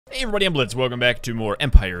Hey everybody, I'm Blitz. Welcome back to more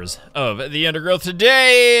Empires of the Undergrowth.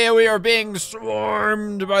 Today, we are being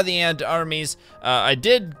swarmed by the ant armies. I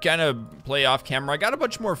did kind of play off camera. I got a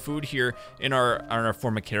bunch more food here in our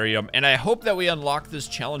formicarium, and I hope that we unlock this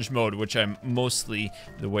challenge mode, which I'm mostly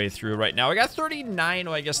the way through right now. I got 39,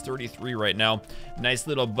 I guess 33 right now. Nice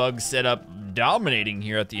little bug setup dominating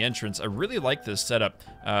here at the entrance. I really like this setup,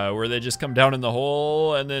 where they just come down in the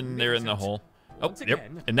hole, and then they're in the hole. Oh, yep.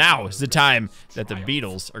 And now is the time that the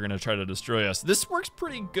beetles are going to try to destroy us. This works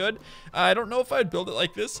pretty good. I don't know if I'd build it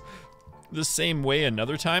like this the same way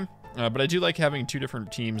another time, but I do like having two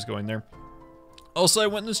different teams going there. Also, I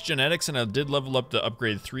went in this genetics and I did level up to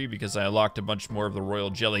upgrade 3 because I unlocked a bunch more of the royal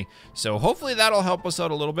jelly. So hopefully that'll help us out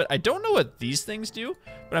a little bit. I don't know what these things do,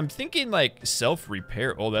 but I'm thinking like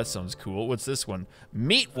self-repair. Oh, that sounds cool. What's this one?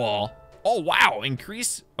 Meat wall. Oh, wow.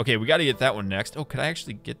 Increase. Okay, we got to get that one next. Oh, could I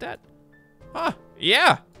actually get that? Huh,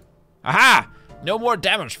 yeah. Aha! No more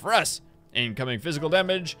damage for us. Incoming physical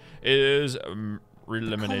damage is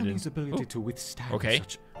eliminated. Ability to withstand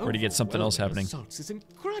such Where to get something else happening. Is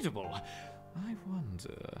incredible. I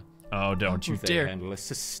wonder. Oh, don't you dare handle a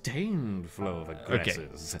sustained flow of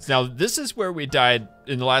aggressors. Okay. Now this is where we died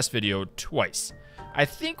in the last video twice. I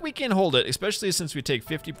think we can hold it, especially since we take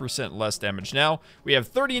 50% less damage now. We have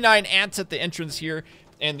 39 ants at the entrance here,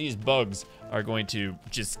 and these bugs are going to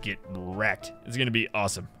just get wrecked. It's gonna be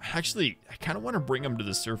awesome. Actually, I kind of want to bring them to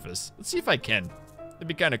the surface. Let's see if I can. It'd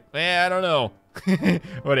be kind of, I don't know.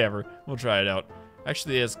 Whatever, we'll try it out.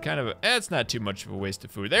 Actually, it's kind of, it's not too much of a waste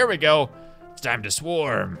of food. There we go. It's time to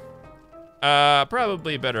swarm.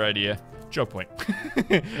 Probably a better idea. Choke point.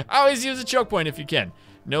 Always use a choke point if you can.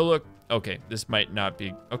 No look, okay, this might not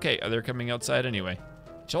be, okay, they're coming outside anyway.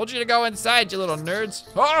 Told you to go inside, you little nerds.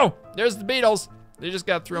 Oh, there's the beetles. They just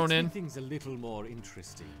got thrown in. Things a little more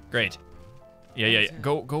interesting. Great. Yeah.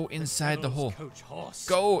 Go inside the hole.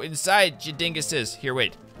 Go inside, you dinguses. Here,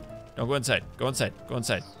 wait. Don't go inside. Go inside. Go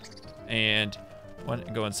inside. And 1,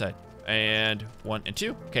 and go inside. And 1 and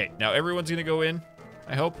 2. Okay, now everyone's gonna go in,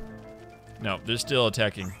 I hope. No, they're still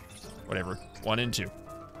attacking. Whatever. 1 and 2.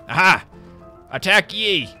 Aha! Attack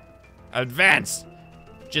ye! Advance!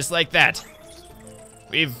 Just like that.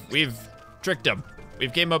 We've tricked them. We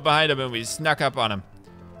came up behind him and we snuck up on him.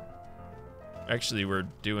 Actually, we're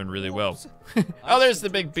doing really well. Oh, there's the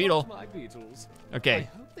big beetle. Okay,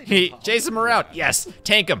 chase him around. Yes,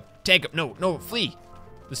 tank him. Tank him. No, flee.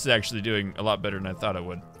 This is actually doing a lot better than I thought it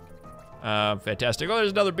would. Fantastic. Oh,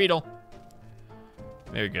 there's another beetle.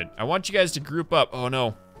 Very good. I want you guys to group up. Oh,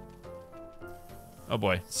 no. Oh,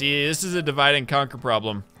 boy. See, this is a divide and conquer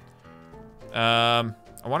problem. I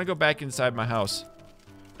want to go back inside my house.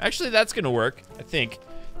 Actually, that's gonna work, I think.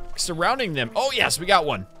 Surrounding them. Oh, yes, we got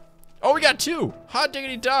one. Oh, we got 2. Hot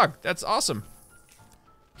diggity dog. That's awesome.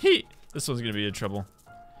 This one's gonna be in trouble.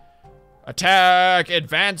 Attack!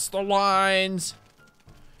 Advance the lines!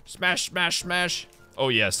 Smash, smash, smash. Oh,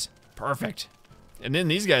 yes. Perfect. And then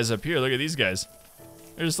these guys up here, look at these guys.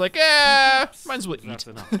 They're just like, might as well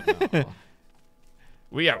eat.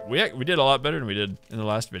 we did a lot better than we did in the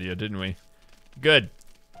last video, didn't we? Good.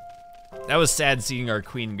 That was sad seeing our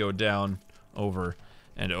queen go down over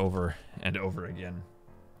and over and over again.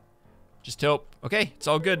 Just hope. Okay, it's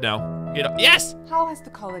all good now. Yes! How has the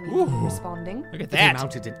colony been responding? Look at that. They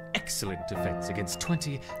mounted an excellent defense against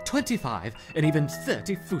 20, 25, and even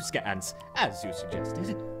 30 Fusca ants, as you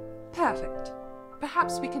suggested. Perfect.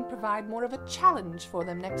 Perhaps we can provide more of a challenge for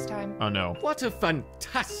them next time. Oh, no. What a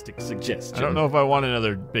fantastic suggestion. I don't know if I want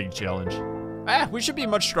another big challenge. We should be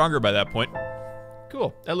much stronger by that point.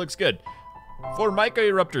 Cool, that looks good. Formica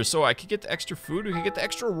eruptors, so I could get the extra food, we could get the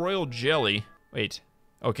extra royal jelly. Wait,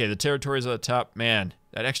 okay, the territory's at the top. Man,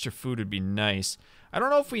 that extra food would be nice. I don't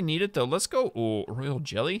know if we need it though. Let's go, oh, royal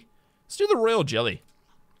jelly? Let's do the royal jelly.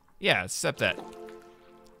 Yeah, accept that.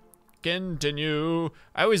 Continue.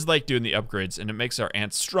 I always like doing the upgrades and it makes our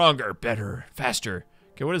ants stronger, better, faster.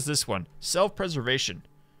 Okay, what is this one? Self-preservation.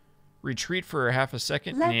 Retreat for half a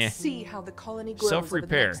second. Let's see how the colony grows over the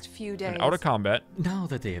next few days. And out of combat. Now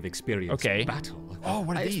that they have experienced battle,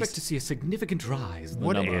 what are I these? expect to see a significant rise in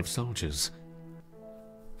the number of soldiers.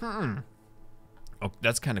 Oh,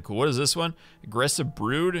 that's kind of cool. What is this one? Aggressive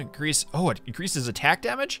brood increase. Oh, it increases attack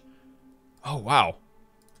damage. Oh, wow.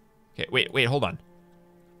 Okay, wait, hold on.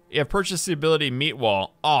 You have purchased the ability meat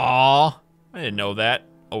wall. Aw, I didn't know that.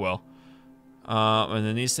 Oh well. And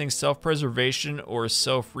then these things, self-preservation or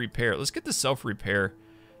self-repair. Let's get the self-repair.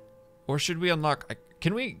 Or should we unlock,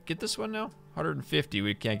 can we get this one now? 150,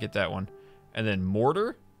 we can't get that one. And then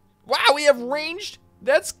mortar. Wow, we have ranged.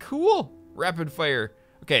 That's cool. Rapid fire.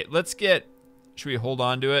 Okay, let's get, should we hold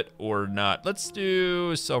on to it or not? Let's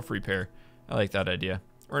do self-repair. I like that idea.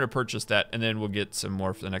 We're gonna purchase that, and then we'll get some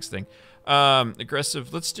more for the next thing.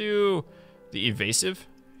 Aggressive, let's do the evasive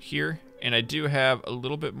here. And I do have a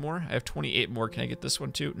little bit more. I have 28 more. Can I get this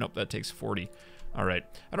one too? Nope, that takes 40. All right.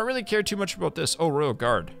 I don't really care too much about this. Oh, Royal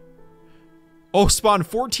Guard. Oh, spawn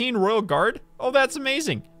 14 Royal Guard? Oh, that's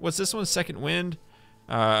amazing. What's this one? Second Wind.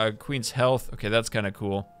 Queen's Health. Okay, that's kind of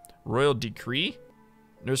cool. Royal Decree.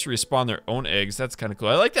 Nursery spawn their own eggs. That's kind of cool.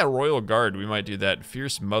 I like that Royal Guard. We might do that.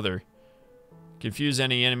 Fierce Mother. Confuse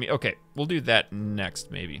any enemy. Okay, we'll do that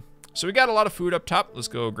next maybe. So we got a lot of food up top. Let's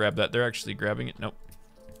go grab that. They're actually grabbing it. Nope.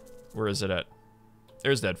 Where is it at?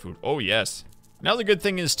 There's that food. Oh, yes. Now the good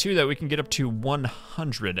thing is, too, that we can get up to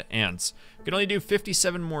 100 ants. We can only do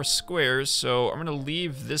 57 more squares, so I'm going to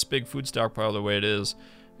leave this big food stockpile the way it is,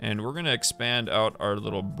 and we're going to expand out our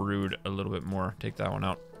little brood a little bit more. Take that one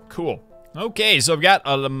out. Cool. Okay, so I've got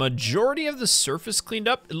a majority of the surface cleaned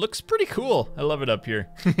up. It looks pretty cool. I love it up here.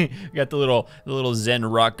 We got the little Zen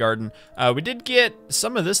rock garden. We did get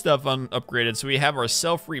some of this stuff upgraded, so we have our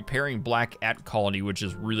self-repairing black ant colony, which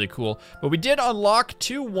is really cool. But we did unlock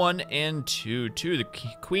 2-1 and 2-2,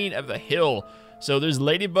 the Queen of the Hill. So there's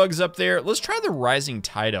ladybugs up there. Let's try the rising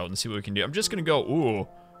tide out and see what we can do. I'm just gonna go, ooh.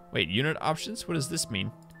 Wait, unit options? What does this mean?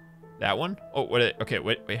 That one? Oh, what? Okay,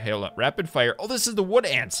 wait, hold on. Rapid fire. Oh, this is the wood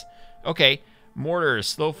ants. Okay, mortar,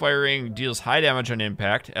 slow firing, deals high damage on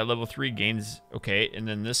impact. At level 3, gains, okay, and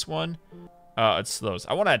then this one, it slows.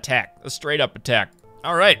 I want to attack, a straight up attack.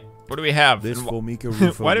 All right, what do we have? This Formica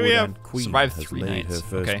Rufo Why do we have woodland queen survived has 3 laid nights? her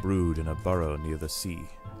first Okay. brood in a burrow near the sea.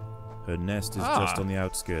 Her nest is just on the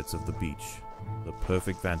outskirts of the beach, the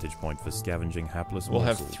perfect vantage point for scavenging hapless We'll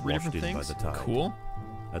have morsels 3 washed different in by things. the tide. Cool.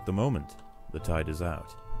 At the moment, the tide is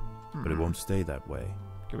out, but it won't stay that way.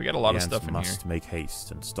 Okay, we got a lot The of stuff ants in here. must make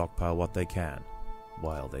haste and stockpile what they can,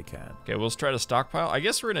 while they can. Okay, we'll try to stockpile. I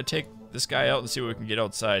guess we're gonna take this guy out and see what we can get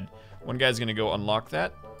outside. One guy's gonna go unlock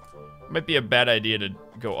that. Might be a bad idea to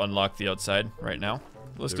go unlock the outside right now.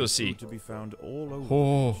 Let's There go is see. food to be found all over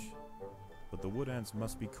Oh. the beach, but the wood ants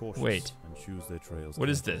must be cautious Wait. and choose their trails. What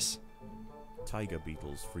is carefully. this? Tiger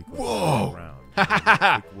beetles frequently Whoa. fly around, and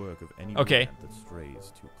the quick work of any Okay. wood ant that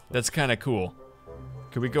strays too close. That's kind of cool.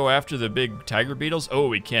 Could we go after the big tiger beetles? Oh,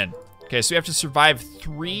 we can. Okay, so we have to survive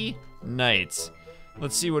 3 nights.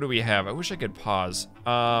 Let's see, what do we have? I wish I could pause.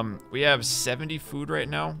 We have 70 food right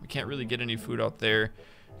now. We can't really get any food out there.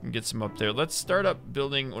 We can get some up there. Let's start up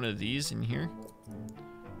building one of these in here.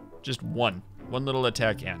 Just one little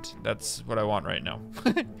attack ant. That's what I want right now.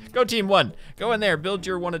 Go team 1. Go in there, build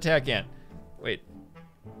your 1 attack ant. Wait,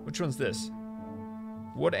 which one's this?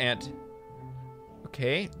 Wood ant.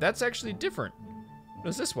 Okay, that's actually different. What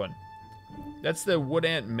is this one? That's the wood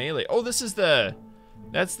ant melee. Oh, this is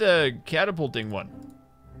that's the catapulting one.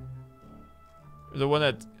 The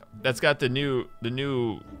one that's got the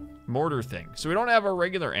new mortar thing. So we don't have our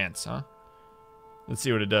regular ants, huh? Let's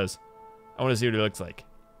see what it does. I want to see what it looks like.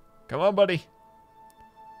 Come on, buddy.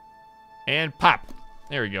 And pop.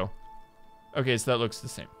 There we go. Okay, so that looks the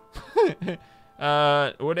same.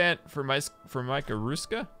 Wood ant for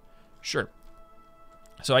Mykaruska? Sure.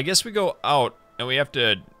 So I guess we go out and we have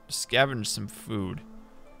to scavenge some food.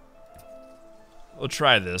 We'll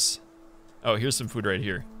try this. Oh, here's some food right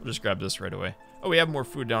here. We'll just grab this right away. Oh, we have more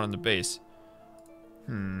food down in the base.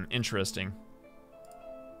 Interesting.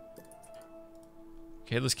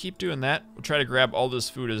 Okay, let's keep doing that. We'll try to grab all this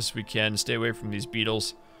food as we can. Stay away from these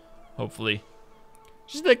beetles, hopefully.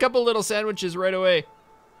 Just a couple little sandwiches right away.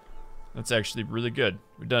 That's actually really good.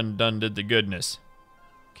 We did the goodness.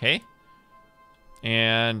 Okay.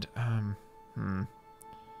 And,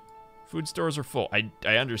 food stores are full.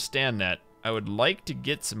 I understand that. I would like to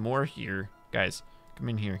get some more here. Guys, come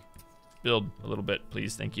in here. Build a little bit,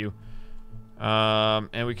 please. Thank you.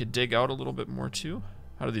 And we could dig out a little bit more, too.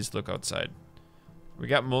 How do these look outside? We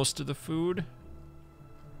got most of the food.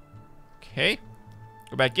 Okay.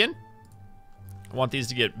 Go back in. I want these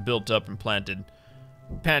to get built up and planted.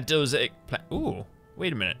 Plant those egg... Ooh,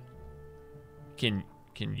 wait a minute. Can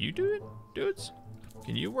you do it, dudes?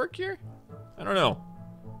 Can you work here? I don't know.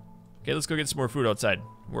 Okay, let's go get some more food outside.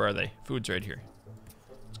 Where are they? Food's right here.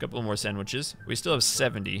 Let's get a couple more sandwiches. We still have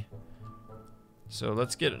 70. So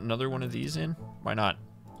let's get another one of these in. Why not?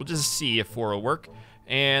 We'll just see if 4 will work.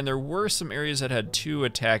 And there were some areas that had 2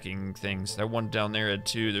 attacking things. That one down there had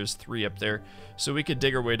 2. There's 3 up there. So we could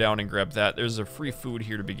dig our way down and grab that. There's a free food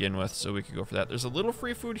here to begin with, so we could go for that. There's a little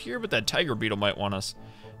free food here, but that tiger beetle might want us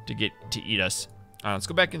to eat us. Let's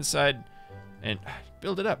go back inside and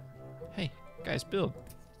build it up. Hey, guys, build.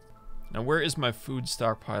 Now, where is my food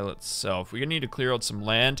stockpile itself? We're gonna need to clear out some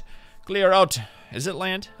land. Clear out. Is it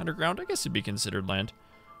land? Underground? I guess it'd be considered land.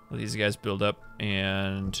 Let these guys build up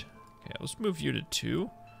and... Okay, let's move you to 2.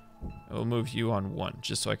 We'll move you on 1,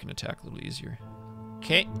 just so I can attack a little easier.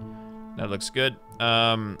 Okay, that looks good.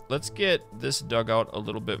 Let's get this dug out a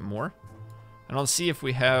little bit more. And I'll see if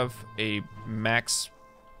we have a max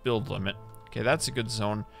build limit. Okay, that's a good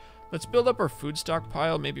zone. Let's build up our food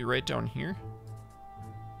stockpile, maybe right down here.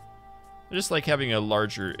 I just like having a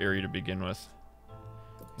larger area to begin with.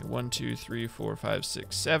 Okay, 1, 2, 3, 4, 5,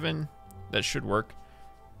 6, 7. That should work.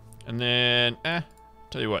 And then,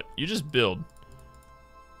 tell you what, you just build.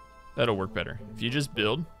 That'll work better. If you just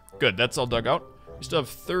build, good, that's all dug out. We still have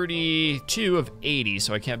 32 of 80,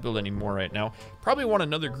 so I can't build any more right now. Probably want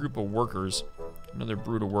another group of workers, another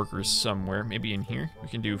brood of workers somewhere, maybe in here. We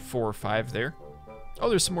can do 4 or 5 there. Oh,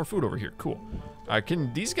 there's some more food over here, cool.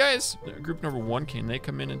 Can these guys, group number 1, can they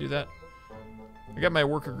come in and do that? I got my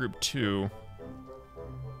worker group 2.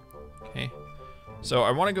 Okay. So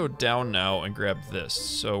I want to go down now and grab this.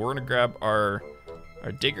 So we're going to grab our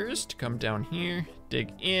diggers to come down here,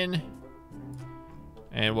 dig in.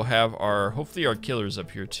 And we'll have hopefully our killers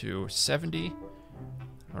up here too. 70.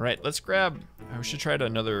 All right, let's grab, we should try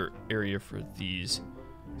another area for these.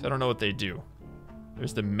 I don't know what they do.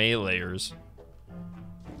 There's the meleeers.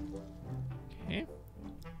 Okay.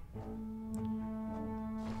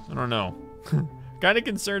 I don't know. Kind of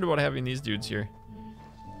concerned about having these dudes here.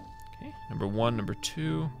 Okay, number 1, number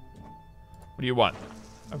 2. What do you want?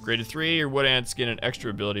 Upgraded 3 or wood ants get an extra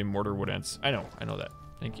ability, mortar wood ants. I know that.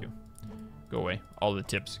 Thank you. Go away. All the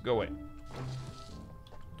tips, go away.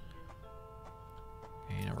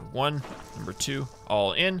 Okay, number 1, number 2,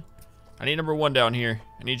 all in. I need number 1 down here.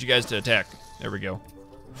 I need you guys to attack. There we go.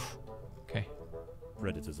 Okay.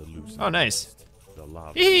 Predators are loose. Oh, nice. The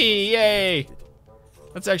larvae Yay!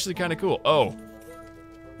 That's actually kind of cool. Oh,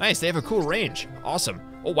 nice. They have a cool range. Awesome.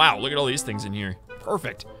 Oh, wow. Look at all these things in here.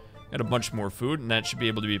 Perfect. Got a bunch more food, and that should be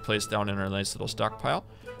able to be placed down in our nice little stockpile.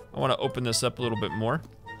 I want to open this up a little bit more.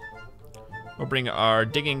 We'll bring our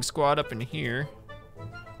digging squad up in here.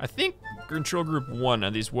 I think control group 1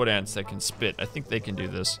 of these wood ants that can spit. I think they can do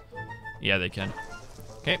this. Yeah, they can.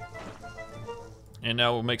 Okay. And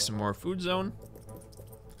now we'll make some more food zone.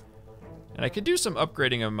 And I could do some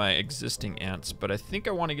upgrading of my existing ants, but I think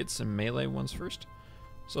I want to get some melee ones first.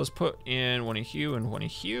 So let's put in one of Hugh and one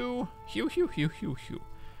of Hugh. Hugh.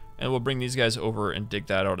 And we'll bring these guys over and dig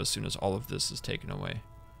that out as soon as all of this is taken away.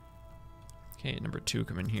 Okay, number 2,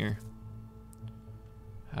 come in here.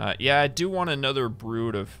 Yeah, I do want another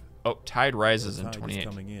brood of... Oh, tide rises in 28.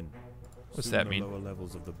 Coming in. What's Soon that the mean? lower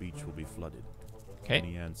levels of the beach will be flooded. Okay.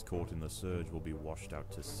 Any ants caught in the surge will be washed out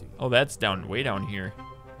to sea. Oh, that's down way down here.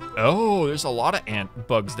 Oh, there's a lot of ant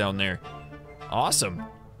bugs down there. Awesome.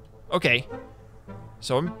 Okay.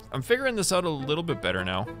 So I'm figuring this out a little bit better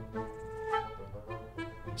now.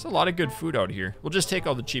 There's a lot of good food out here. We'll just take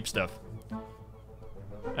all the cheap stuff.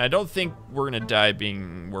 I don't think we're gonna die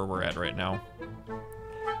being where we're at right now.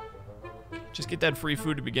 Just get that free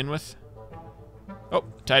food to begin with. Oh,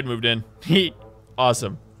 tide moved in.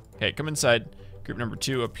 Awesome. Okay, come inside. Group number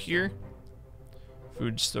 2 up here.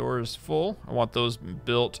 Food store is full. I want those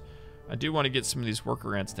built. I do want to get some of these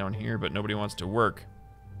worker ants down here, but nobody wants to work.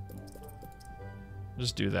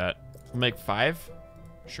 Just do that. We'll make 5?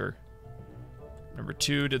 Sure. Number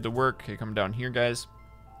 2 did the work. Okay, come down here, guys.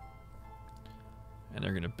 And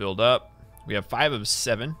they're going to build up. We have 5 of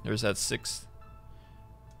 7. There's that 6.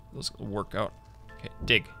 Those will work out. Okay,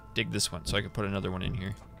 dig. Dig this one so I can put another one in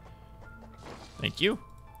here. Thank you.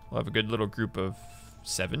 We'll have a good little group of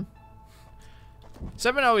 7.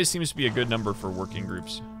 7 always seems to be a good number for working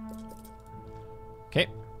groups. Okay.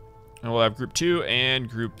 And we'll have group 2 and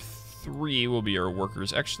group 3 will be our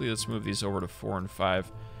workers. Actually, let's move these over to 4 and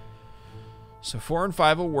 5. So 4 and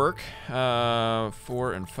 5 will work. 4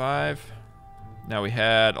 and 5. Now we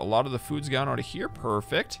had a lot of the food's gone out of here.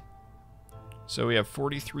 Perfect. So we have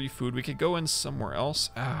 43 food. We could go in somewhere else.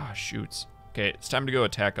 Ah, shoots. Okay, it's time to go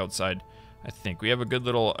attack outside. I think we have a good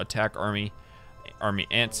little attack army. Army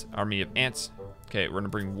of ants. Okay, we're gonna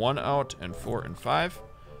bring 1 out and 4 and 5.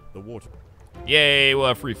 The water. Yay, we'll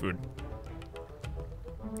have free food.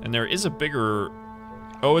 And there is a bigger...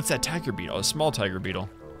 Oh, it's that tiger beetle, a small tiger beetle.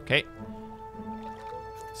 Okay.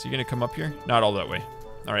 So you're gonna come up here? Not all that way.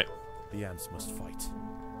 All right. The ants must fight.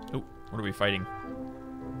 Oh, what are we fighting?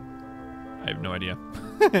 I have no idea.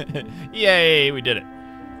 Yay, we did it.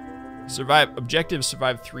 Survive, objective,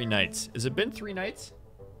 survive 3 nights. Has it been 3 nights?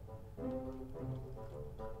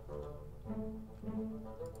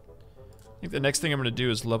 I think the next thing I'm gonna do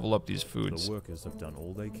is level up these foods. The workers have done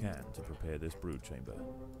all they can to prepare this brood chamber.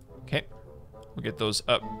 Okay, we'll get those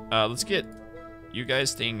up. Let's get you guys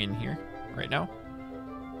staying in here right now.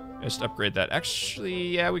 Just upgrade that. Actually,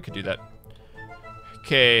 yeah, we could do that.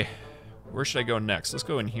 Okay, Where should I go next? Let's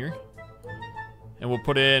go in here. And we'll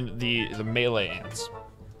put in the melee ants.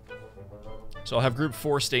 So I'll have group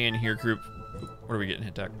 4 stay in here. What are we getting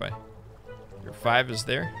attacked by? Group 5 is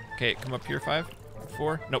there. Okay, come up here, 5.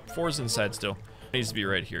 4. Nope, 4's inside still. It needs to be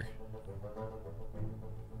right here.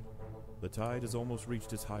 The tide has almost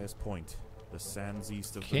reached its highest point. The sands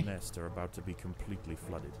east of the nest are about to be completely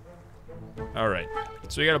flooded. Alright,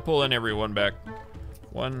 so we gotta pull in everyone back.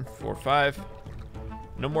 1, 4, 5.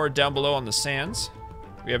 No more down below on the sands.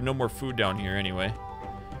 We have no more food down here anyway.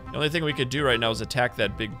 The only thing we could do right now is attack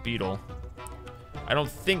that big beetle. I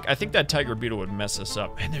think that tiger beetle would mess us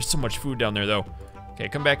up. Man, there's so much food down there though. Okay,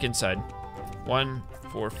 come back inside. 1,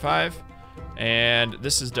 4, 5. And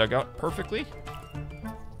this is dug out perfectly.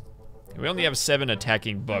 We only have 7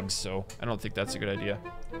 attacking bugs, so I don't think that's a good idea.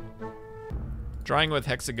 Drawing with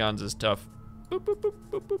hexagons is tough. Boop, boop, boop,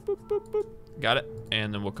 boop, boop, boop, boop, boop. Got it.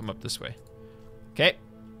 And then we'll come up this way. Okay.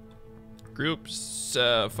 Groups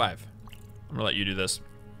 5. I'm gonna let you do this.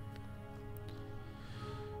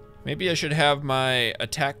 Maybe I should have my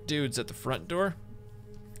attack dudes at the front door,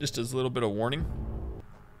 just as a little bit of warning.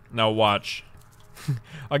 Now watch.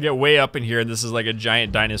 I'll get way up in here and this is like a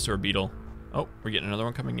giant dinosaur beetle. Oh, we're getting another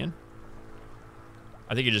one coming in.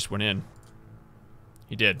 I think he just went in.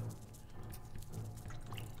 He did.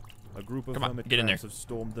 A group of Come on, get in there. have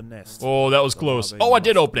stormed the nest. Oh, that was close. Oh, I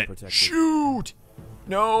did open it. Shoot!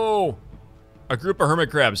 No! A group of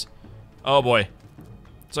hermit crabs. Oh boy.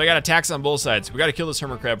 So I got attacks on both sides. We gotta kill this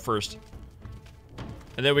hermit crab first.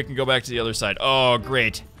 And then we can go back to the other side. Oh,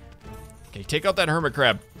 great. Okay, take out that hermit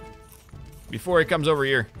crab before he comes over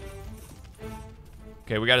here.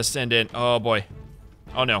 Okay, we gotta send in. Oh boy.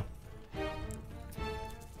 Oh no.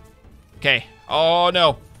 Okay. Oh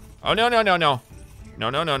no. Oh no, no, no, no. No,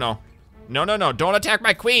 no, no, no. No, no, no. Don't attack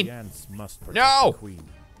my queen. The ants must protect No! the queen.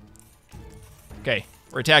 Okay,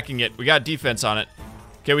 we're attacking it. We got defense on it.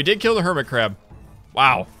 Okay, we did kill the hermit crab.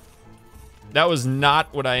 Wow. That was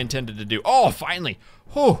not what I intended to do. Oh, finally.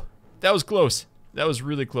 Whew. That was close. That was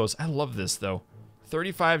really close. I love this, though.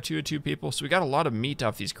 35 2 people. So we got a lot of meat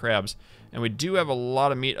off these crabs. And we do have a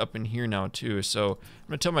lot of meat up in here now, too. So I'm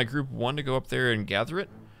going to tell my group 1 to go up there and gather it.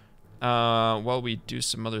 While we do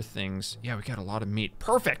some other things. Yeah, we got a lot of meat.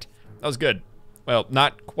 Perfect. That was good. Well,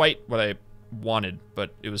 not quite what I wanted,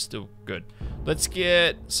 but it was still good. Let's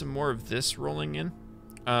get some more of this rolling in.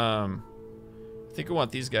 I think I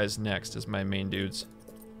want these guys next as my main dudes.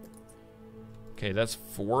 Okay, that's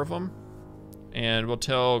 4 of them. And we'll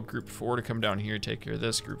tell group 4 to come down here, take care of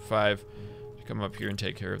this. Group 5 to come up here and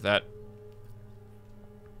take care of that.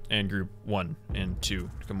 And group 1 and 2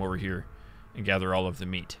 to come over here and gather all of the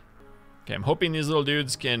meat. Okay, I'm hoping these little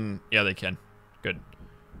dudes can... Yeah, they can. Good.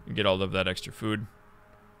 You get all of that extra food.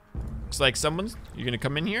 Looks like someone's... You gonna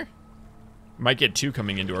come in here? Might get 2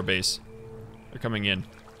 coming into our base. They're coming in.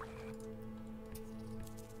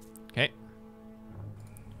 Okay.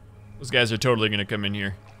 Those guys are totally gonna come in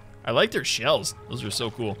here. I like their shells. Those are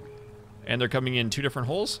so cool. And they're coming in 2 different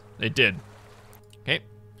holes? They did. Okay.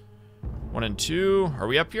 1 and 2. Are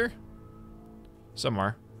we up here? Some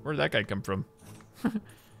are. Where did that guy come from?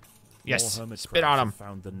 Yes. Spit on him.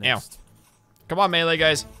 Ow. Come on, melee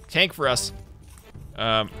guys. Tank for us.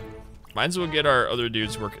 Might as well get our other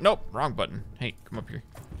dudes working. Nope, wrong button. Hey, come up here.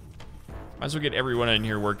 Might as well get everyone in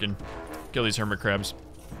here working. Kill these hermit crabs.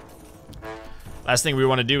 Last thing we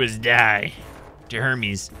want to do is die to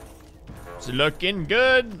Hermes. So looking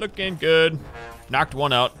good, looking good. Knocked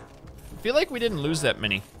 1 out. I feel like we didn't lose that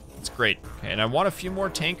many. That's great. Okay, and I want a few more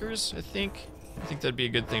tankers, I think. I think that'd be a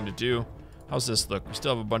good thing to do. How's this look? We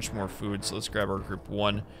still have a bunch more food, so let's grab our group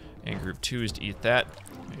 1 and group 2s to eat that.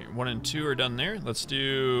 Okay, 1 and 2 are done there. Let's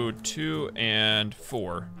do 2 and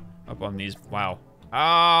 4 up on these. Wow.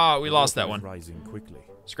 Ah, we lost that one. Rising quickly.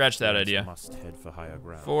 Scratch that idea. Must head for higher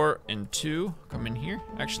ground. 4 and 2 come in here.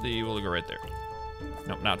 Actually, we'll go right there.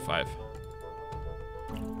 Nope, not 5.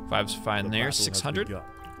 5's fine there. 600.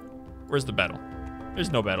 Where's the battle?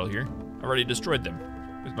 There's no battle here. I already destroyed them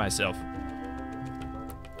with myself.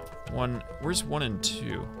 1. Where's 1 and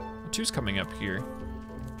 2? Well, 2's coming up here.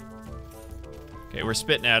 Okay, we're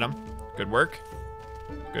spitting at them. Good work.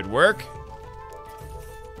 Good work.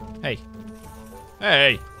 Hey.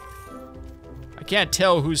 Hey. I can't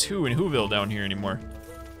tell who's who in Whoville down here anymore.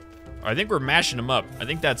 I think we're mashing them up. I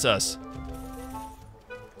think that's us.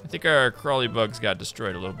 I think our crawly bugs got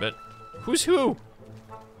destroyed a little bit. Who's who?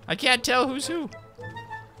 I can't tell who's who.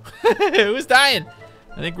 Who's dying?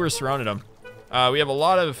 I think we're surrounded them. We have a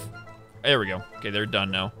lot of... There we go. Okay, they're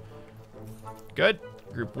done now. Good.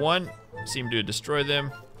 Group 1 seemed to destroy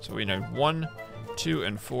them. So we need 1, 2,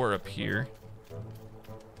 and 4 up here.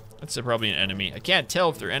 That's probably an enemy. I can't tell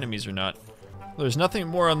if they're enemies or not. There's nothing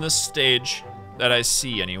more on this stage that I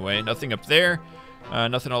see anyway. Nothing up there.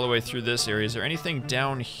 Nothing all the way through this area. Is there anything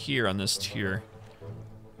down here on this tier?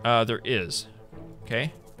 There is.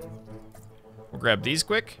 Okay. We'll grab these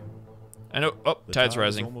quick. I know. Oh, tide's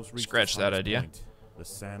rising. Scratch that idea. The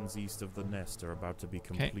sands east of the nest are about to be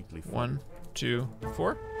completely full. 1, 2,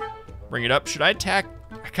 4. Bring it up. Should I attack?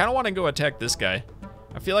 I kind of want to go attack this guy.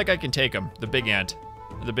 I feel like I can take him. The big ant.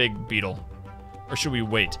 The big beetle. Or should we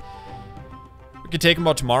wait? We can take him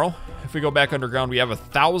out tomorrow. If we go back underground, we have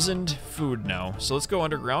 1,000 food now. So let's go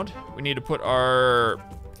underground. We need to put our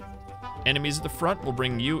enemies at the front. We'll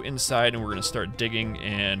bring you inside and we're going to start digging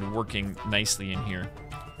and working nicely in here.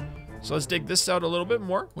 So let's dig this out a little bit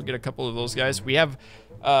more. We'll get a couple of those guys. We have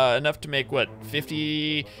enough to make, what,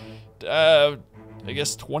 50, I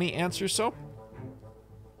guess 20 ants or so?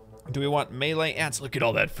 Do we want melee ants? Look at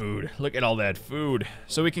all that food. Look at all that food.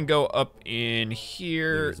 So we can go up in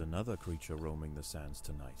here. There's another creature roaming the sands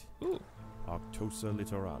tonight. Ooh. Arctosa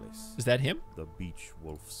littoralis. Is that him? The beach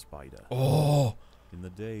wolf spider. Oh. In the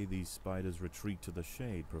day, these spiders retreat to the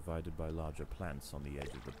shade provided by larger plants on the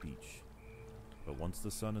edge of the beach. But once the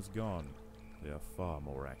sun is gone, they are far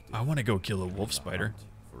more active. I want to go kill a wolf spider.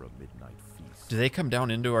 For a midnight feast. Do they come down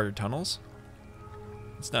into our tunnels?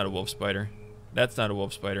 It's not a wolf spider. That's not a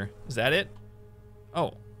wolf spider. Is that it?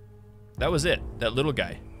 Oh. That was it. That little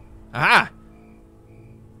guy. Aha!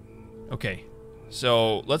 Okay.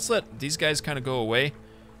 So let's let these guys kind of go away.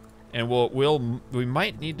 And we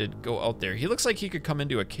might need to go out there. He looks like he could come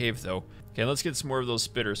into a cave though. Okay, let's get some more of those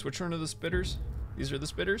spitters. Which one are the spitters? These are the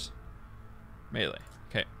spitters? Melee.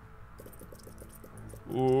 Okay.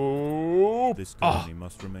 Ooh. This colony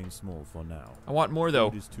must remain small for now. I want more though.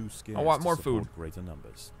 Food is too scarce I want more to support food. Greater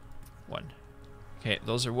numbers. 1. Okay,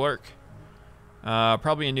 those are work.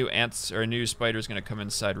 Probably a new ants or a new spider is gonna come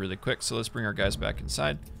inside really quick. So let's bring our guys back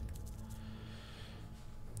inside.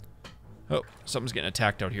 Oh, something's getting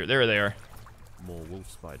attacked out here. There they are. More wolf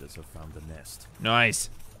spiders have found the nest. Nice.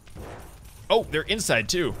 Oh, they're inside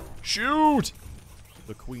too. Shoot!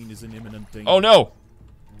 The queen is in imminent danger. Oh no!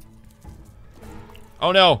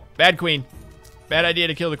 Oh no! Bad queen. Bad idea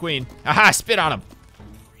to kill the queen. Aha! Spit on him.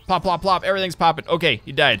 Plop, plop, plop. Everything's popping. Okay,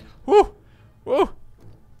 he died. Woo! Woo!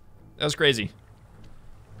 That was crazy.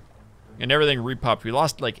 And everything repopped. We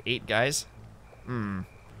lost like 8 guys.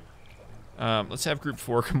 Let's have group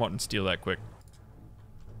 4 come out and steal that quick.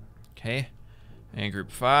 Okay. And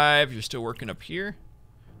group 5, you're still working up here.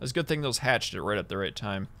 That's a good thing those hatched it right at the right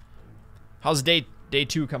time. How's day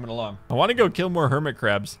 2 coming along? I want to go kill more hermit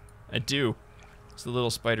crabs. I do. There's the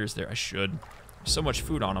little spiders there. I should. There's so much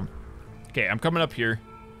food on them. Okay, I'm coming up here.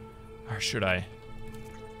 Or should I?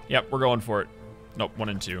 Yep, we're going for it. Nope, 1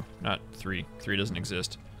 and 2, not 3. 3 doesn't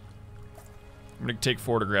exist. I'm gonna take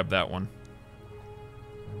 4 to grab that one.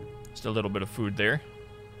 Just a little bit of food there.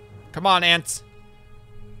 Come on, ants.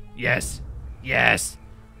 Yes. Yes.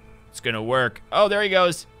 It's gonna work. Oh, there he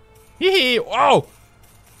goes. Hee hee. Whoa.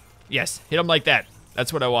 Yes, hit him like that.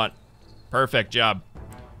 That's what I want. Perfect job.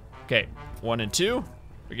 Okay, 1 and 2.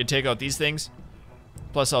 We can take out these things.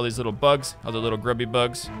 Plus all these little bugs, other little grubby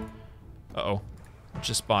bugs. Uh-oh. It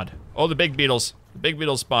just spawned. Oh, the big beetles. The big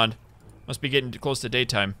beetles spawned. Must be getting close to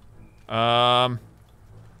daytime. I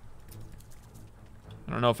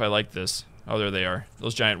don't know if I like this. Oh, there they are.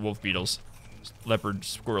 Those giant wolf beetles. Leopard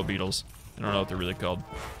squirrel beetles. I don't know what they're really called.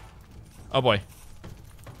 Oh boy.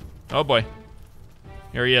 Oh boy.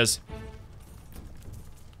 Here he is.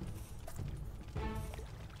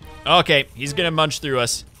 Okay, he's gonna munch through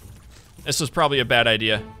us. This was probably a bad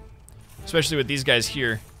idea. Especially with these guys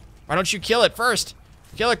here. Why don't you kill it first?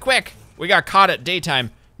 Kill it quick. We got caught at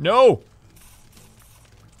daytime. No.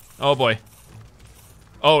 Oh boy.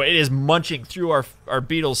 Oh, it is munching through our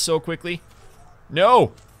beetles so quickly.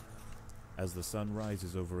 No. As the sun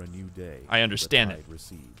rises over a new day, I understand the tide it.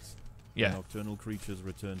 Recedes. Yeah. The nocturnal creatures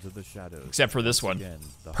return to the shadows. Except for this one. Again,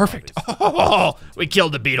 the Perfect. harvest Oh, we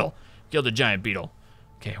killed the beetle. Killed the giant beetle.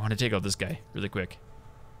 Okay, I want to take out this guy really quick.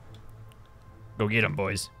 Go get him,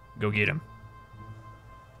 boys. Go get him.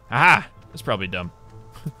 Aha! That's probably dumb.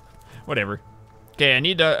 Whatever. Okay, I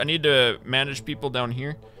need to manage people down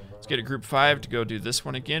here. Let's get a group 5 to go do this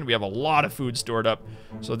one again. We have a lot of food stored up,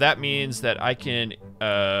 so that means that I can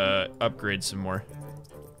upgrade some more.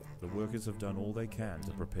 The workers have done all they can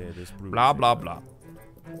to prepare this brew. Blah blah blah.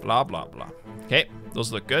 Blah blah blah. Okay,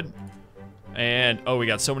 those look good. And oh, we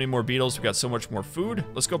got so many more beetles. We got so much more food.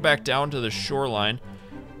 Let's go back down to the shoreline,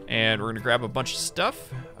 and we're gonna grab a bunch of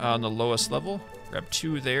stuff on the lowest level. Grab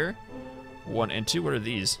 2 there. 1 and 2. What are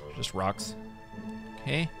these? Just rocks.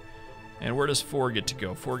 Okay. And where does 4 get to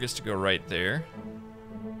go? 4 gets to go right there.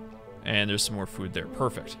 And there's some more food there.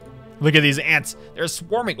 Perfect. Look at these ants. They're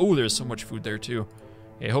swarming. Oh, there's so much food there too.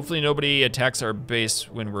 Okay, hopefully nobody attacks our base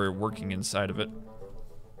when we're working inside of it.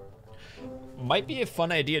 Might be a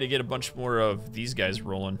fun idea to get a bunch more of these guys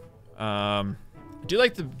rolling. I do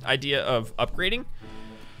like the idea of upgrading.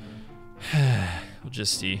 We'll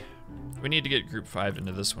just see. We need to get group 5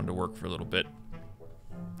 into this one to work for a little bit.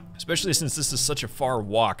 Especially since this is such a far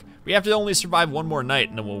walk. We have to only survive one more night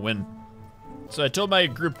and then we'll win. So I told my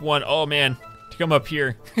group 1, oh man, to come up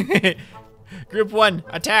here. Group 1,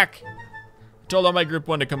 attack! Told all my group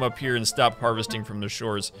 1 to come up here and stop harvesting from the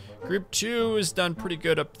shores. Group 2 is done pretty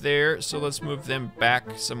good up there, so let's move them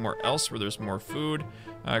back somewhere else where there's more food.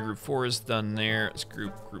 Group 4 is done there. It's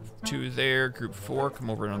group 2 there. Group 4, come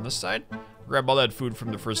over on this side. Grab all that food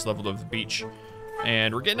from the first level of the beach.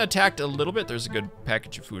 And we're getting attacked a little bit. There's a good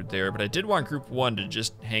package of food there, but I did want group 1 to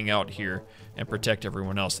just hang out here and protect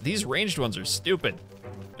everyone else. These ranged ones are stupid.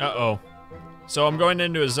 Uh-oh. So I'm going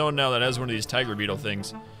into a zone now that has one of these tiger beetle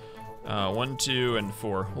things. 1, 2, and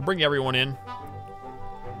 4. We'll bring everyone in.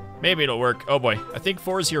 Maybe it'll work. Oh boy, I think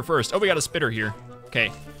 4 is here first. Oh, we got a spitter here.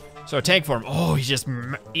 Okay, so tank form. Oh, he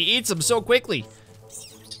eats them so quickly.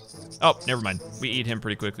 Oh, never mind. We eat him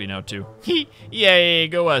pretty quickly now too. Yay,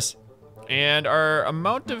 go us. And our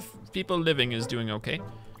amount of people living is doing okay.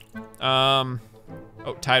 Oh,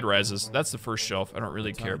 tide rises. That's the first shelf. I don't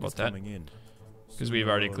really care about that because we've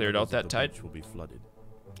already cleared out that tide.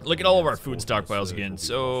 Look at all of our food stockpiles again.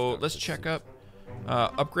 So let's check up.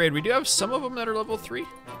 Upgrade. We do have some of them that are level 3.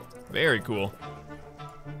 Very cool.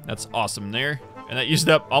 That's awesome there. And that used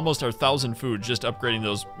up almost our 1,000 food just upgrading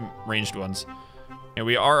those ranged ones. And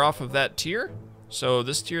we are off of that tier. So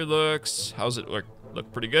this tier looks, how's it look?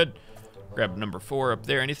 Look pretty good. Grab number 4 up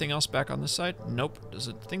there. Anything else back on this side? Nope,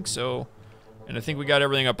 doesn't think so. And I think we got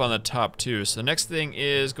everything up on the top too. So the next thing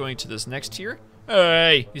is going to this next tier.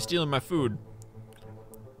 Hey, he's stealing my food.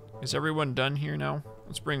 Is everyone done here now?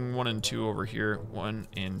 Let's bring 1 and 2 over here. 1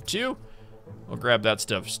 and 2. We'll grab that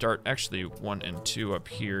stuff. Start actually 1 and 2 up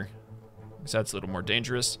here, because that's a little more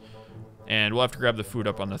dangerous. And we'll have to grab the food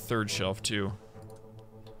up on the 3rd shelf too.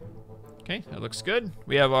 Okay, that looks good.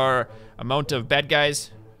 We have our amount of bad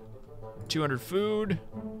guys. 200 food.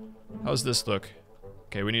 How's this look?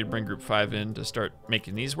 Okay, we need to bring group 5 in to start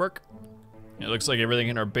making these work. It looks like everything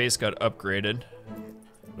in our base got upgraded.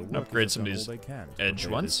 Upgrade some of these edge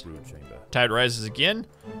ones. Tide rises again.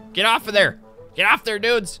 Get off of there! Get off there,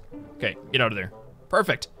 dudes! Okay, get out of there.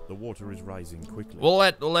 Perfect. The water is rising quickly. We'll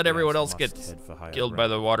let everyone else get killed by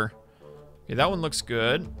the water. Okay, that one looks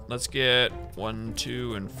good. Let's get 1,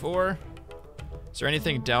 2, and 4. Is there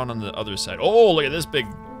anything down on the other side? Oh, look at this big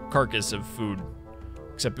carcass of food.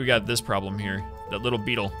 Except we got this problem here. That little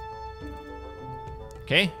beetle.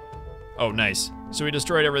 Okay. Oh, nice. So we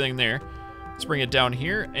destroyed everything there. Let's bring it down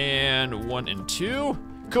here. And 1 and 2.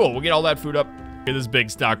 Cool, we'll get all that food up. Look at this big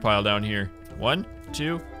stockpile down here. 1,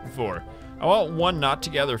 2, 4. I want 1 not to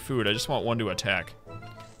gather food. I just want 1 to attack.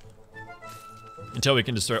 Until we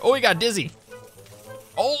can destroy. Oh, he got dizzy.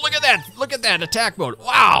 Oh, look at that. Look at that attack mode.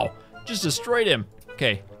 Wow. Just destroyed him.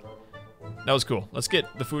 Okay. That was cool. Let's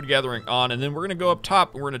get the food gathering on, and then we're gonna go up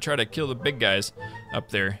top and we're gonna try to kill the big guys up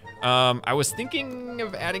there. I was thinking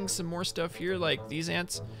of adding some more stuff here, like these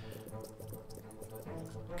ants,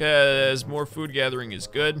 because more food gathering is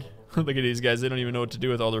good. Look at these guys, they don't even know what to do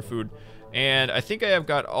with all their food. And I think I have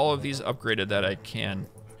got all of these upgraded that I can.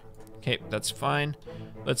 Okay, that's fine.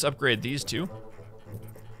 Let's upgrade these two.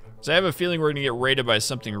 So I have a feeling we're gonna get raided by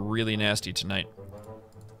something really nasty tonight.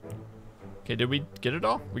 Okay, did we get it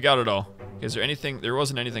all? We got it all. Okay, is there anything, there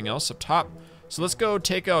wasn't anything else up top. So let's go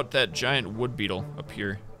take out that giant wood beetle up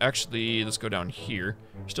here. Actually, let's go down here.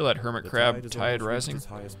 Still that hermit crab, tide rising.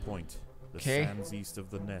 Okay. East of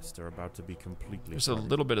the nest are about to be completely There's a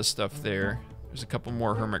little bit of stuff there. There's a couple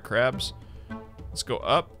more hermit crabs. Let's go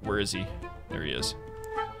up. Where is he? There he is.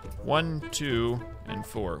 1, 2, and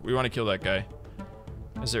 4. We want to kill that guy.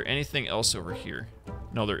 Is there anything else over here?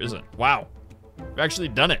 No, there isn't. Wow. We've actually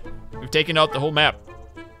done it. We've taken out the whole map.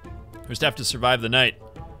 We just have to survive the night.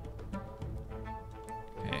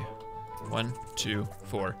 Okay. 1, 2,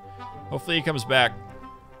 4. Hopefully he comes back.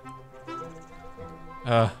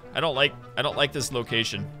 I don't like this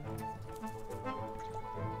location.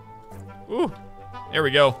 Ooh. There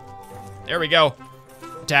we go. There we go.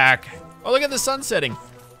 Attack. Oh, look at the sun setting.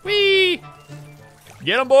 Whee!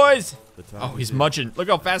 Get him, boys! Oh, he's munching. Look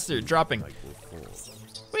how fast they're dropping.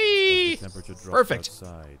 Whee! Perfect.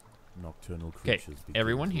 Okay,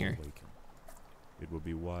 everyone here. It would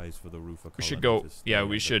be wise for the roofer We should go. Yeah,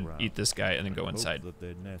 we should eat this guy and then go inside. That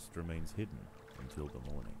their nest remains hidden until the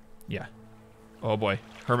morning. Yeah. Oh boy,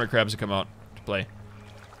 hermit crabs have come out to play.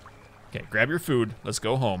 Okay, grab your food. Let's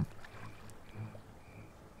go home.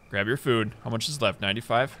 Grab your food. How much is left?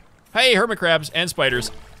 95? Hey, hermit crabs and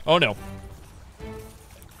spiders. Oh no.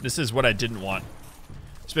 This is what I didn't want.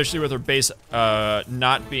 Especially with our base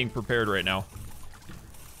not being prepared right now.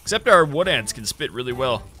 Except our wood ants can spit really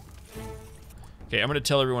well. Okay, I'm gonna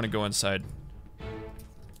tell everyone to go inside.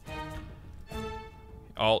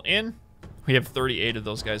 All in. We have 38 of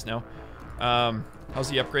those guys now. How's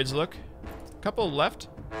the upgrades look? A couple left.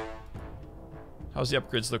 How's the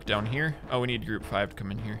upgrades look down here? Oh, we need group 5 to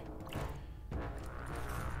come in here.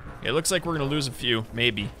 Okay, it looks like we're gonna lose a few,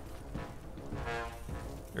 maybe.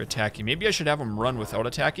 They're attacking. Maybe I should have them run without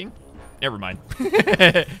attacking. Never mind.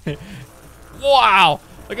 Wow!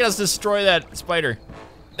 Look at us destroy that spider.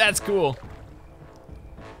 That's cool.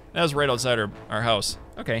 That was right outside our house.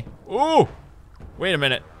 Okay. Ooh! Wait a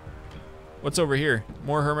minute. What's over here?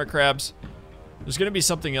 More hermit crabs. There's gonna be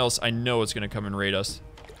something else. I know it's gonna come and raid us.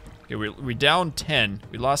 Okay, we down 10.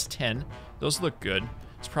 We lost 10. Those look good.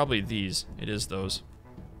 It's probably these. It is those.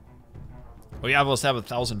 Oh yeah, let's have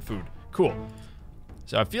 1,000 food. Cool.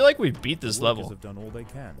 So I feel like we've beat this level. Have done all they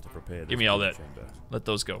can to prepare Give me all that. chamber. Let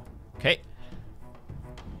those go. Okay.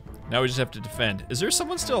 Now we just have to defend. Is there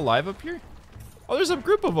someone still alive up here? Oh, there's a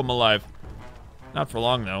group of them alive. Not for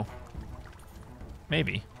long though.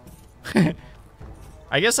 Maybe.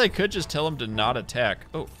 I guess I could just tell them to not attack.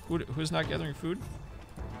 Oh, who's not gathering food?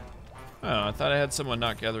 Oh, I thought I had someone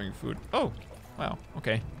not gathering food. Oh, wow,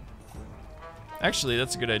 okay. Actually,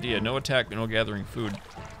 that's a good idea. No attack, no gathering food.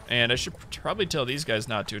 And I should probably tell these guys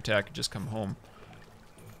not to attack and just come home.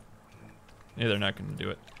 Yeah, they're not gonna do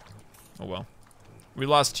it. Oh well. We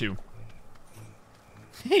lost 2.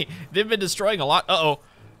 Hey, they've been destroying a lot. Uh-oh.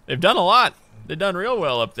 They've done a lot. They've done real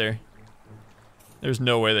well up there. There's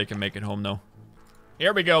no way they can make it home though.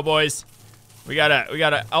 Here we go, boys. We got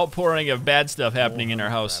a outpouring of bad stuff happening in our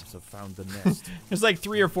house. Have found the nest. There's like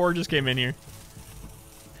 3 or 4 just came in here.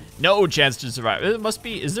 No chance to survive. It must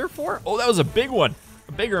be, is there 4? Oh, that was a big one.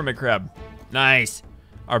 A big hermit crab. Nice.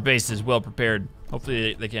 Our base is well prepared.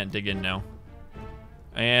 Hopefully they can't dig in now.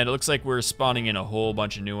 And it looks like we're spawning in a whole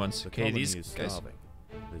bunch of new ones. Okay, these guys.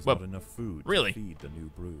 There's Well, not enough food really? to feed the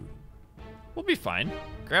new brood. We'll be fine.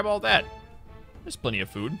 Grab all that. There's plenty of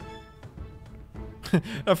food.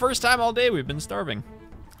 The first time all day we've been starving.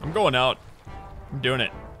 I'm going out. I'm doing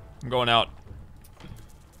it. I'm going out.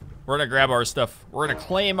 We're gonna grab our stuff. We're gonna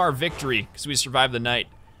claim our victory because we survived the night.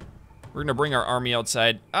 We're gonna bring our army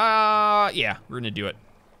outside. Yeah, we're gonna do it.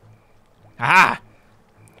 Haha!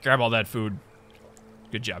 Grab all that food.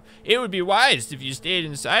 Good job. It would be wise if you stayed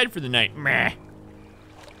inside for the night. Meh.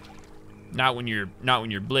 Not when you're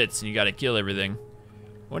Blitz and you gotta kill everything.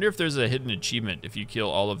 I wonder if there's a hidden achievement if you kill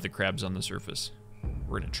all of the crabs on the surface.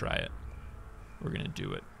 We're gonna try it. We're gonna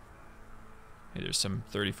do it. Hey, there's some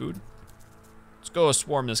 30 food. Let's go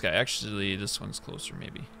swarm this guy. Actually, this one's closer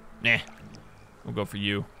maybe. Nah, we'll go for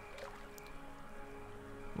you.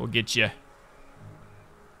 We'll get you.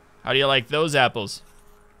 How do you like those apples?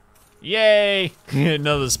 Yay!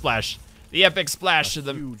 Another splash. The epic splash of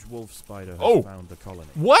the huge wolf spider has found the colony.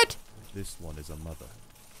 What? This one is a mother.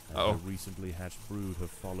 And Uh-oh. her recently hatched brood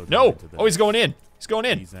have followed her No! into the Oh, he's nest. going in. He's going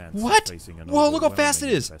in. These ants are What? facing an Whoa, look how fast it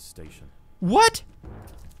overwhelming is. infestation. What?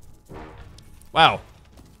 Wow.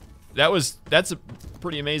 That's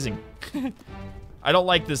pretty amazing. I don't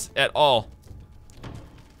like this at all.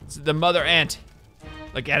 It's the mother ant.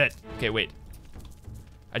 Look at it. Okay, wait.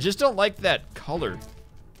 I just don't like that color.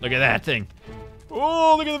 Look at that thing.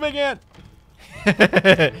 Oh, look at the big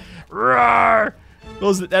ant. Roar!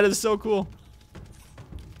 That is so cool.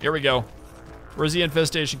 Here we go. Where's the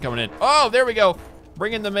infestation coming in? Oh, there we go.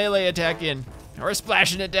 Bringing the melee attack in. We're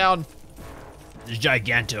splashing it down. The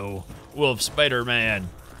Giganto Wolf Spider-Man.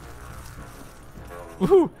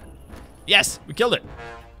 Woohoo! Yes, we killed it.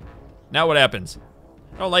 Now what happens?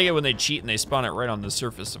 I don't like it when they cheat and they spawn it right on the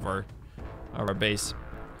surface of our base.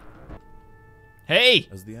 Hey!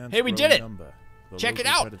 As the ants Hey, we grow did in it! number, the Check it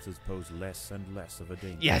local out! Predators pose less and less of a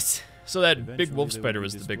danger. Yes! So that big Eventually, wolf they will spider be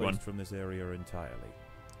was the big one. displaced from this area entirely.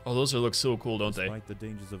 Oh, those look so cool, don't they? Despite the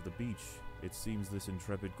dangers of the beach, it seems this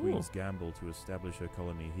intrepid queen's gamble to establish her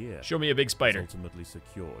colony here Show me a big has spider. ultimately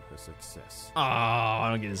secured her success. Oh, I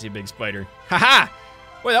don't get to see a big spider. Haha!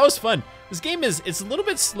 Boy, that was fun. This game it's a little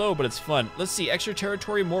bit slow, but it's fun. Let's see, extra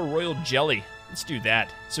territory, more royal jelly. Let's do that,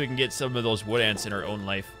 so we can get some of those wood ants in our own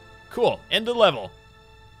life. Cool, end of level.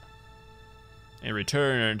 And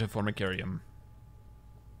return to Formicarium.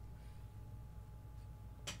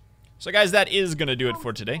 So guys, that is gonna do it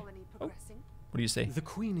for today. Oh, what do you say? The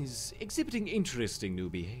Queen is exhibiting interesting new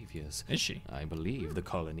behaviors. Is she? I believe the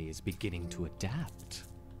colony is beginning to adapt.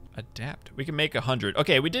 adapt. We can make 100.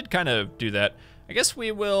 Okay, we did kind of do that. I guess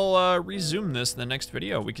we will resume this in the next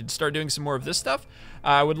video. We could start doing some more of this stuff.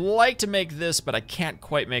 I would like to make this, but I can't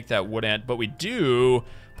quite make that wood ant. But we do,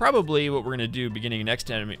 probably what we're gonna do beginning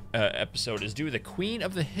next episode is do the Queen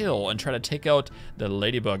of the Hill and try to take out the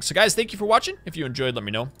ladybug. So guys, thank you for watching. If you enjoyed, let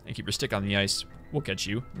me know. And keep your stick on the ice. We'll catch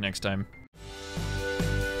you next time.